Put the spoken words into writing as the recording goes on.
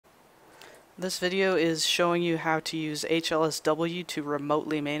This video is showing you how to use HLSW to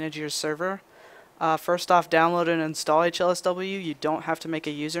remotely manage your server. First off, download and install HLSW. You don't have to make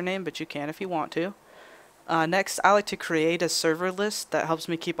a username, but you can if you want to. Next, I like to create a server list that helps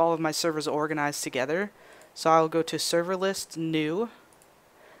me keep all of my servers organized together. So I'll go to server list new.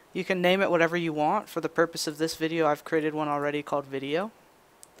 You can name it whatever you want. For the purpose of this video, I've created one already called video.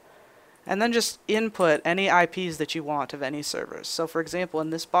 And then just input any IPs that you want of any servers. So for example, in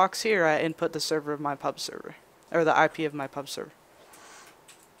this box here, I input the server of my pub server, or the IP of my pub server.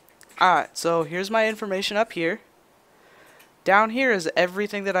 Alright, so here's my information up here. Down here is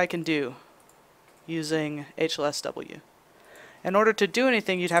everything that I can do using HLSW. In order to do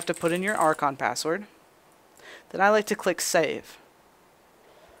anything, you'd have to put in your Archon password. Then I like to click save.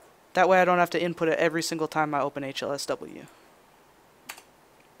 That way I don't have to input it every single time I open HLSW.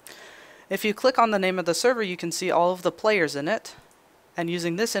 If you click on the name of the server, you can see all of the players in it. And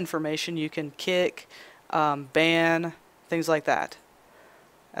using this information, you can kick, ban, things like that.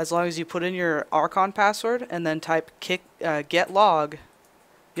 As long as you put in your Archon password and then type get log,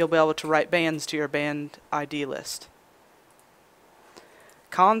 you'll be able to write bans to your banned ID list.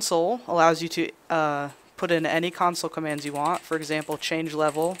 Console allows you to put in any console commands you want. For example, change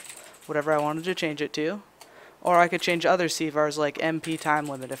level, whatever I wanted to change it to. Or I could change other CVARs like MP time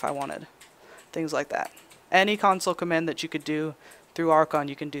limit if I wanted. Things like that. Any console command that you could do through Archon,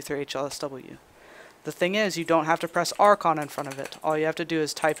 you can do through HLSW. The thing is, you don't have to press Archon in front of it. All you have to do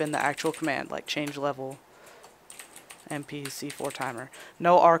is type in the actual command, like change level, MP C4 timer.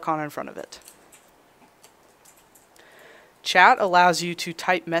 No Archon in front of it. Chat allows you to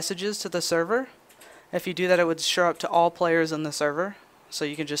type messages to the server. If you do that, it would show up to all players in the server. So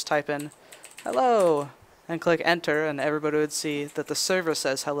you can just type in hello and click enter, and everybody would see that the server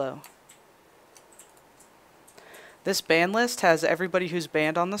says hello. This ban list has everybody who's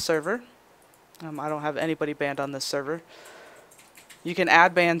banned on the server. I don't have anybody banned on this server. You can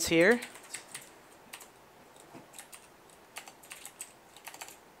add bans here.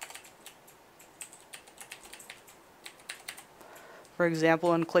 For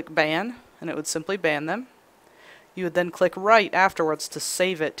example, and click ban, and it would simply ban them. You would then click right afterwards to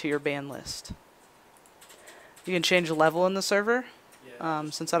save it to your ban list. You can change level in the server.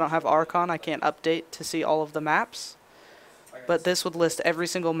 Since I don't have Archon, I can't update to see all of the maps. But this would list every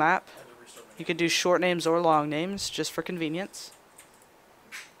single map. You can do short names or long names, just for convenience.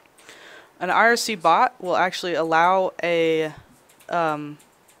 An IRC bot will actually allow a bot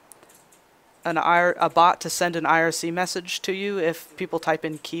to send an IRC message to you if people type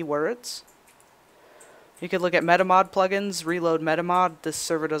in keywords. You could look at MetaMod plugins, reload MetaMod. This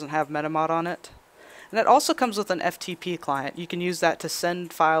server doesn't have MetaMod on it. And it also comes with an FTP client. You can use that to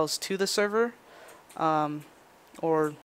send files to the server or